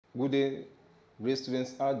Good day, great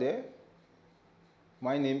students out there.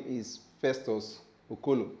 My name is Festus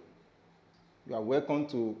Okolo. You are welcome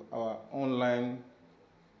to our online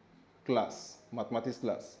class, mathematics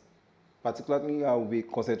class. Particularly, I will be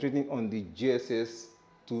concentrating on the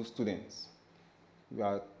JSS2 students. We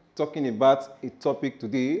are talking about a topic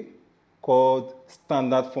today called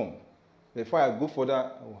standard form. Before I go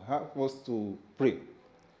further, I will have us to pray.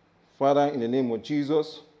 Father, in the name of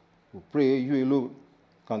Jesus, we pray you alone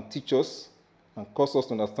can teach us and cause us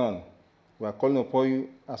to understand. We are calling upon you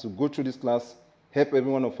as we go through this class, help every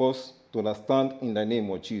one of us to understand in the name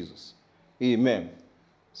of Jesus. Amen.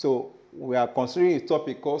 So we are considering a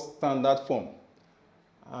topic called standard form.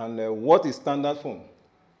 And what is standard form?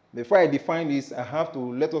 Before I define this, I have to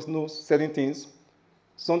let us know certain things.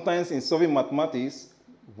 Sometimes in solving mathematics,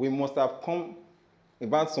 we must have come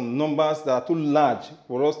about some numbers that are too large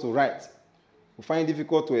for us to write. We find it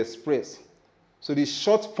difficult to express. So the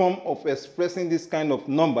short form of expressing this kind of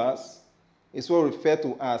numbers is what we refer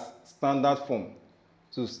to as standard form.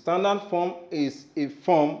 So standard form is a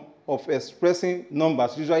form of expressing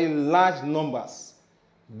numbers, usually large numbers,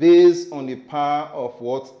 based on the power of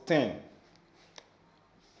what? 10.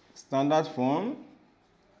 Standard form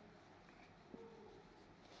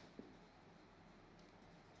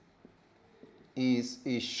is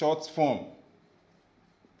a short form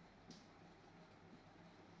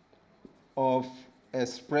of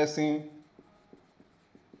expressing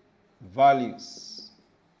values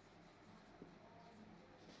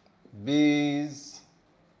based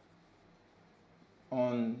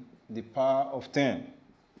on the power of 10.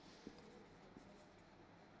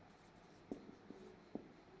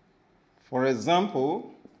 For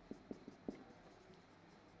example,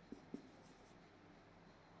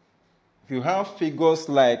 if you have figures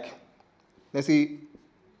like, let's see,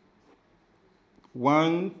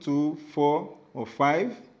 1, 2, 4, or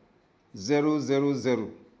 5, 0, 0,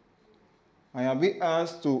 0. I am being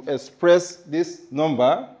asked to express this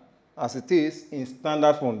number as it is in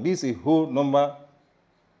standard form. This is a whole number,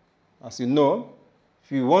 as you know.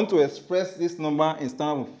 If you want to express this number in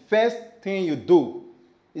standard form, first thing you do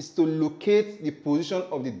is to locate the position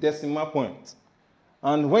of the decimal point.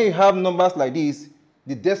 And when you have numbers like this,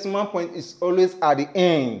 the decimal point is always at the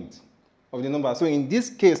end of the number. So in this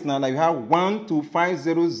case now, like you have 1, 2, 5,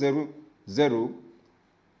 0, 0, 0,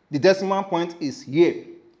 the decimal point is here.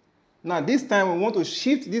 Now this time we want to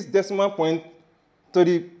shift this decimal point to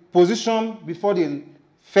the position before the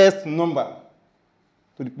first number.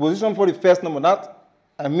 To the position before the first number. That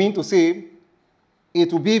I mean to say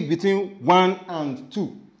it will be between 1 and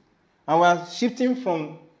 2. And we are shifting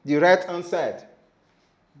from the right hand side.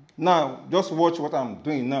 Now just watch what I'm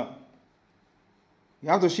doing now. You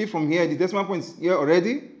have to shift from here. The decimal point is here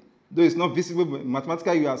already, though it's not visible, but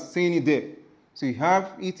mathematically you are seeing it there. So you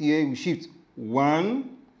have it here, we shift 1,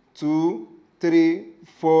 2, 3,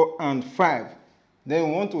 4, and 5. Then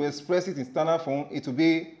we want to express it in standard form. It will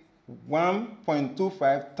be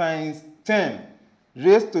 1.25 times 10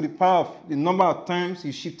 raised to the power of the number of times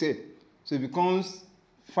you shifted. So it becomes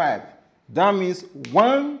 5. That means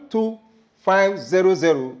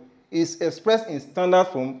 12500 is expressed in standard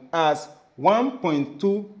form as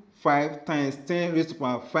 1.25 times 10 raised to the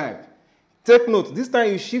power of 5. Take note, this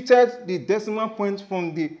time you shifted the decimal point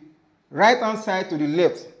from the right hand side to the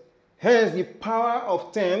left. Hence, the power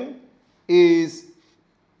of 10 is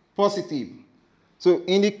positive. So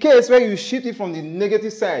in the case where you shift it from the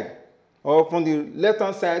negative side, or from the left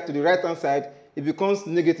hand side to the right hand side, it becomes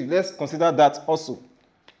negative. Let's consider that also.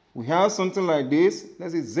 We have something like this.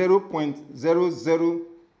 Let's say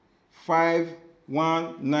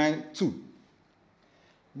 0.005192.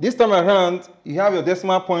 This time around, you have your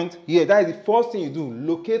decimal point here. That is the first thing you do.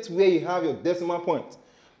 Locate where you have your decimal point.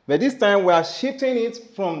 But this time we are shifting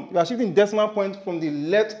decimal point from the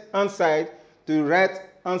left hand side to the right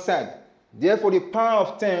hand side. Therefore, the power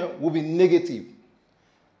of 10 will be negative.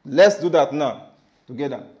 Let's do that now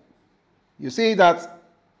together. You see that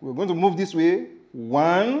we're going to move this way.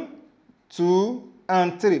 1, 2,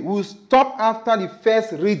 and 3. We'll stop after the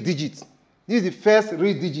first 3 digits. This is the first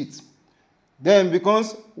 3 digits. Then it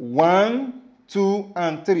becomes 1, 2,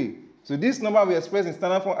 and 3. So this number we express in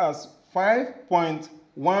standard form as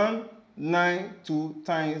 5.192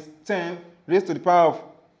 times 10 raised to the power of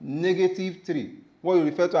negative 3. What we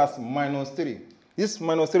refer to as minus 3. This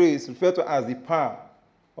minus 3 is referred to as the power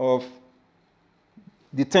of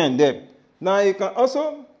the 10 there. Now you can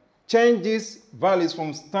also change these values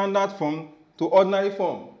from standard form to ordinary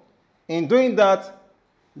form. In doing that,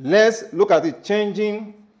 let's look at it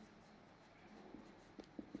changing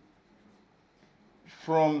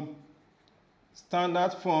from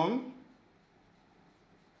standard form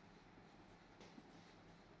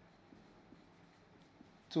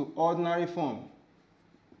to ordinary form.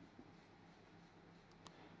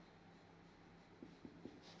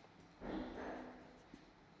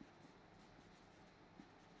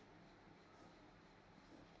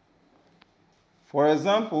 For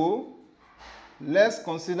example, let's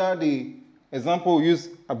consider the example used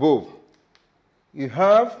above. You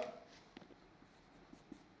have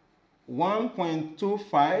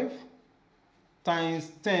 1.25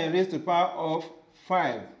 times 10 raised to the power of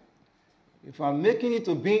 5. If I'm making it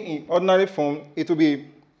to be in ordinary form, it will be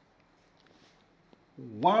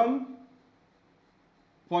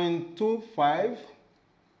 1.25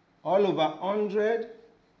 all over 100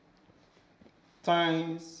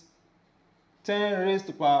 times 10 raised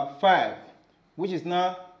to the power 5, which is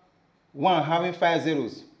now 1 having 5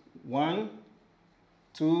 zeros. 1,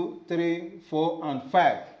 2, 3, 4, and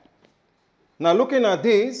 5. Now looking at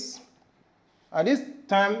this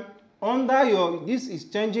time, this is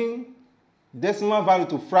changing decimal value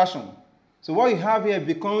to fraction. So what you have here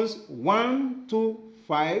becomes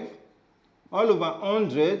 125 all over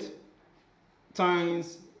 100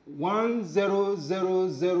 times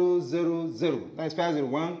 10000. That's 5 0.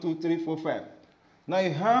 1, 2, 3, 4, 5. Now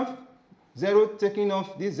you have 0 taking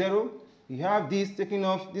off this 0. You have this taking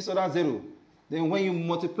off this other 0. Then when you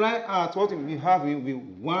multiply out, what you have will be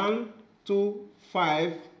 1, 2,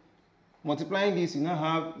 5. Multiplying this, you now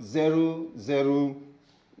have 0, 0,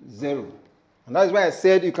 0. And that's why I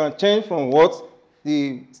said you can change from what?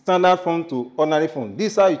 The standard form to ordinary form.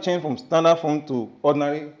 This is how you change from standard form to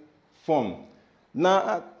ordinary form.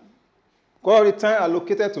 Now, all the time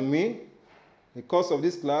allocated to me because of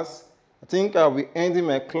this class, I think I'll be ending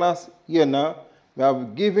my class here now. We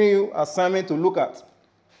have given you assignment to look at.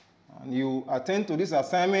 And you attend to this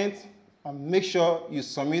assignment and make sure you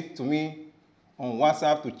submit to me on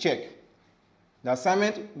WhatsApp to check. The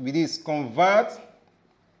assignment with this: convert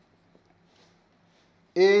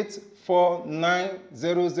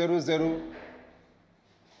 849000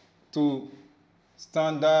 to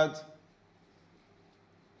standard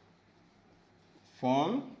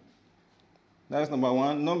form. That's number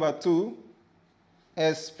 1. Number 2,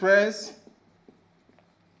 express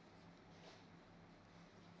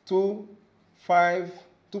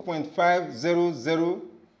 2.500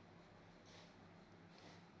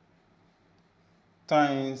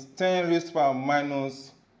 times 10 raised to the power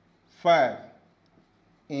minus 5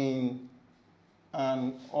 in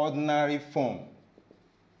an ordinary form.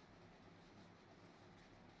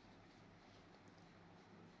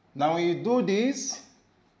 Now when you do this,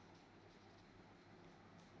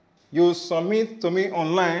 you submit to me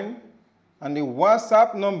online, and the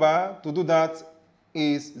WhatsApp number to do that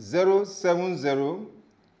is 070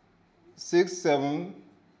 67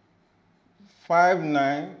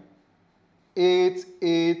 59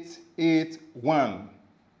 8881.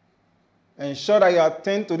 Ensure that you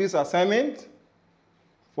attend to this assignment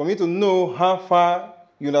for me to know how far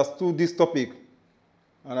you understood this topic.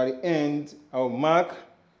 And at the end, I will mark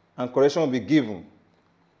and correction will be given.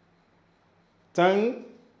 Thank you.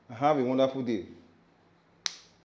 Have a wonderful day.